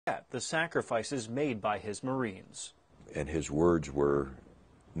the sacrifices made by his Marines. And his words were,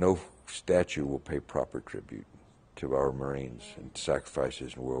 "No statue will pay proper tribute to our Marines and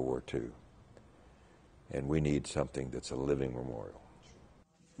sacrifices in World War II. And we need something that's a living memorial."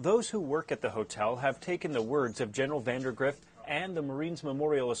 Those who work at the hotel have taken the words of General Vandergrift and the Marines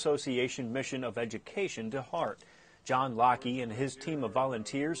Memorial Association mission of education to heart. John Lockey and his team of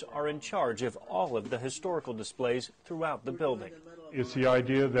volunteers are in charge of all of the historical displays throughout the building. It's the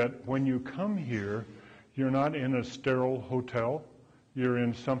idea that when you come here, you're not in a sterile hotel. You're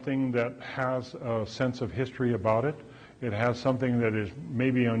in something that has a sense of history about it. It has something that is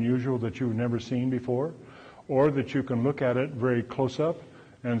maybe unusual that you've never seen before, or that you can look at it very close up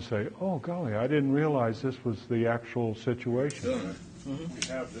and say, "Oh, golly, I didn't realize this was the actual situation." We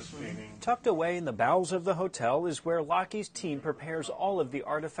have this painting. Tucked away in the bowels of the hotel is where Lockey's team prepares all of the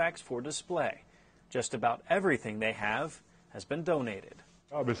artifacts for display. Just about everything they have has been donated.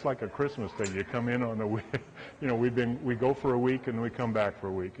 It's like a Christmas thing. You come in on a week, we go for a week and we come back for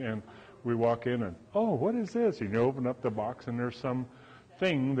a week, and we walk in and, "Oh, what is this?" And you open up the box and there's some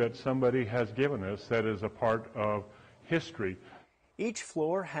thing that somebody has given us that is a part of history. Each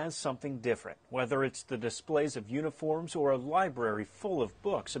floor has something different, whether it's the displays of uniforms or a library full of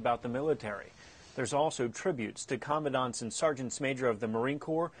books about the military. There's also tributes to commandants and sergeants major of the Marine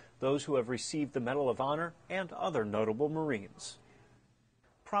Corps, those who have received the Medal of Honor, and other notable Marines.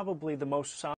 Probably the most